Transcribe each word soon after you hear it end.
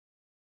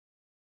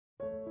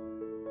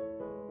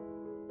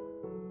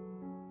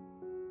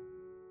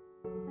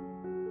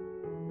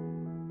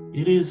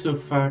It is a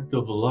fact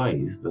of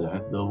life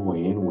that the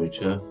way in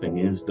which a thing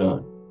is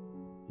done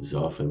is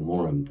often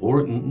more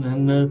important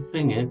than the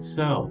thing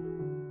itself.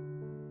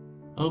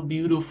 A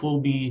beautiful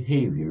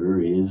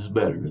behavior is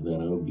better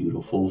than a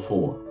beautiful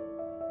form.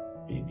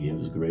 It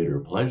gives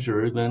greater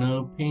pleasure than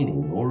a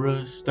painting or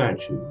a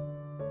statue.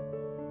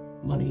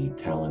 Money,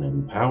 talent,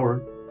 and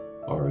power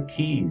are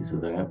keys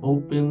that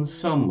open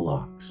some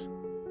locks,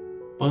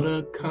 but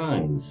a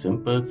kind,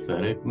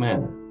 sympathetic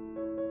manner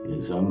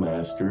is a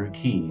master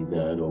key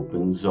that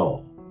opens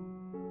all.